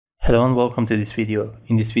Hello and welcome to this video.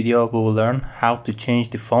 In this video, we will learn how to change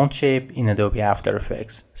the font shape in Adobe After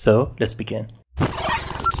Effects. So let's begin.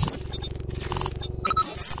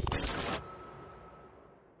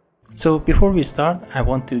 So before we start, I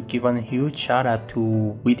want to give a huge shout out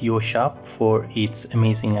to Video Shop for its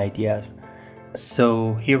amazing ideas.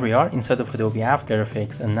 So here we are inside of Adobe After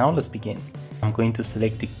Effects, and now let's begin. I'm going to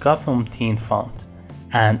select the Gotham Thin font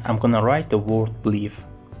and I'm going to write the word believe.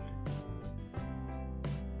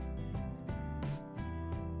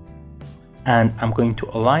 And I'm going to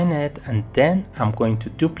align it, and then I'm going to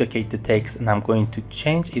duplicate the text and I'm going to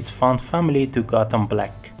change its font family to Gotham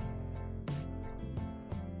Black.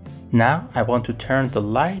 Now I want to turn the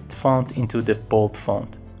light font into the bold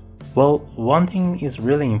font. Well, one thing is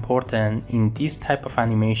really important in this type of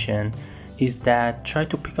animation is that try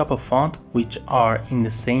to pick up a font which are in the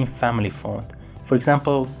same family font. For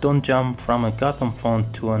example, don't jump from a Gotham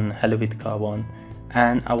font to an Helvetica one,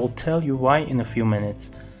 and I will tell you why in a few minutes.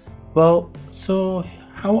 Well, so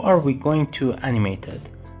how are we going to animate it?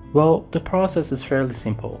 Well, the process is fairly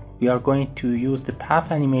simple. We are going to use the path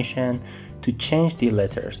animation to change the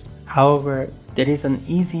letters. However, there is an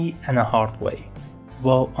easy and a hard way.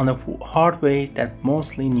 Well, on a hard way that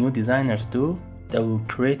mostly new designers do, they will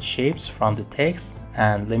create shapes from the text,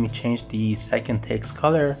 and let me change the second text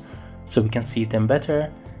color so we can see them better,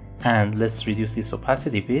 and let's reduce this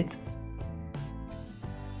opacity a bit.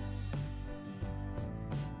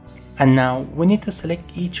 And now we need to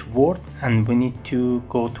select each word and we need to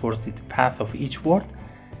go towards the path of each word,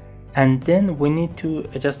 and then we need to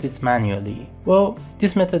adjust this manually. Well,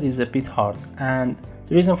 this method is a bit hard, and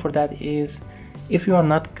the reason for that is if you are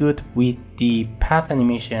not good with the path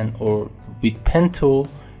animation or with pen tool,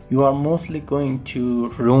 you are mostly going to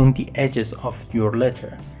ruin the edges of your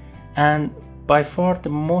letter. And by far the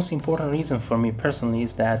most important reason for me personally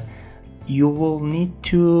is that you will need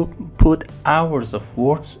to put hours of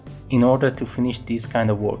works in order to finish these kind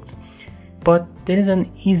of works. But there is an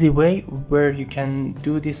easy way where you can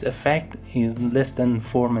do this effect in less than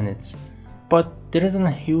 4 minutes. But there is a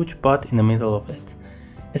huge but in the middle of it.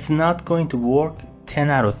 It's not going to work 10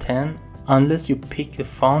 out of 10 unless you pick the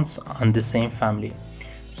fonts on the same family.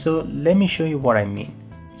 So let me show you what I mean.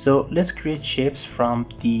 So let's create shapes from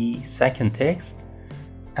the second text,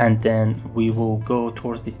 and then we will go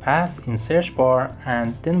towards the path in search bar,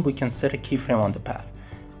 and then we can set a keyframe on the path.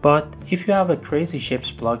 But if you have a crazy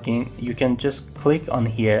shapes plugin, you can just click on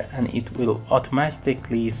here and it will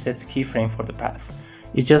automatically set keyframe for the path.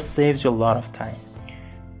 It just saves you a lot of time.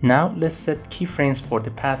 Now let's set keyframes for the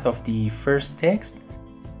path of the first text.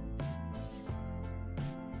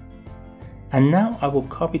 And now I will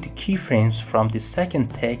copy the keyframes from the second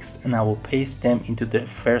text and I will paste them into the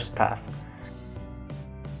first path.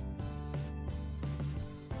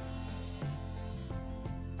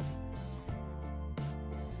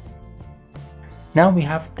 Now we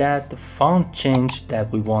have that font change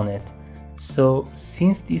that we wanted. So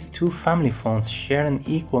since these two family fonts share an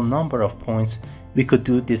equal number of points, we could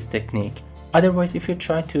do this technique. Otherwise, if you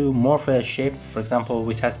try to morph a shape, for example,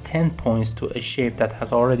 which has 10 points to a shape that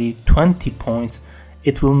has already 20 points,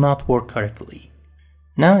 it will not work correctly.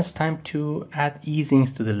 Now it's time to add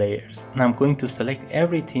easings to the layers. And I'm going to select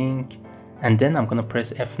everything, and then I'm going to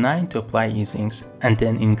press F9 to apply easings. And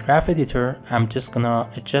then in Graph Editor, I'm just going to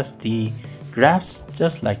adjust the graphs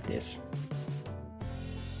just like this.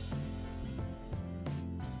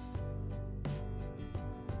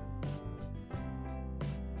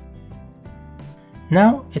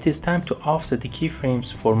 Now it is time to offset the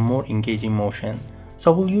keyframes for more engaging motion.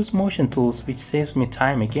 So we'll use motion tools, which saves me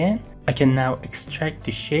time again. I can now extract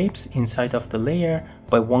the shapes inside of the layer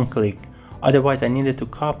by one click. Otherwise I needed to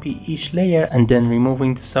copy each layer and then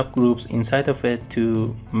removing the subgroups inside of it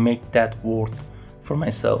to make that work for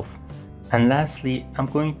myself. And lastly, I'm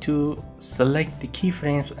going to select the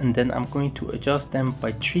keyframes and then I'm going to adjust them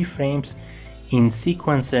by 3 frames in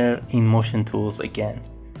sequencer in motion tools again.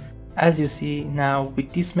 As you see now,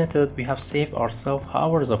 with this method we have saved ourselves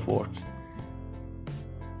hours of works.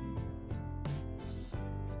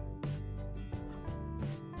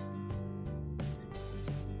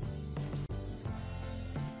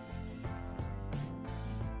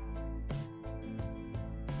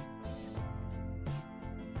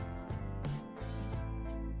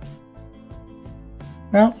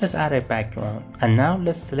 Now let's add a background, and now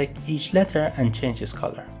let's select each letter and change its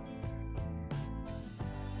color.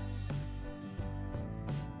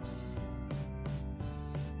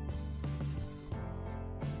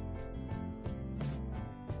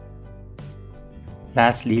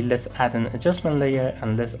 Lastly, let's add an adjustment layer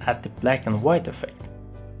and let's add the black and white effect.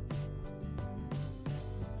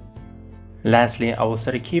 Lastly, I will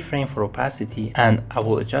set a keyframe for opacity and I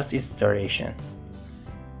will adjust its duration.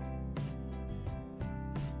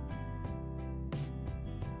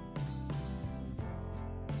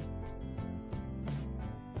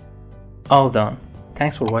 All done.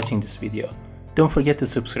 Thanks for watching this video. Don't forget to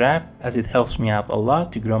subscribe as it helps me out a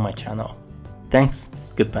lot to grow my channel. Thanks.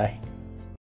 Goodbye.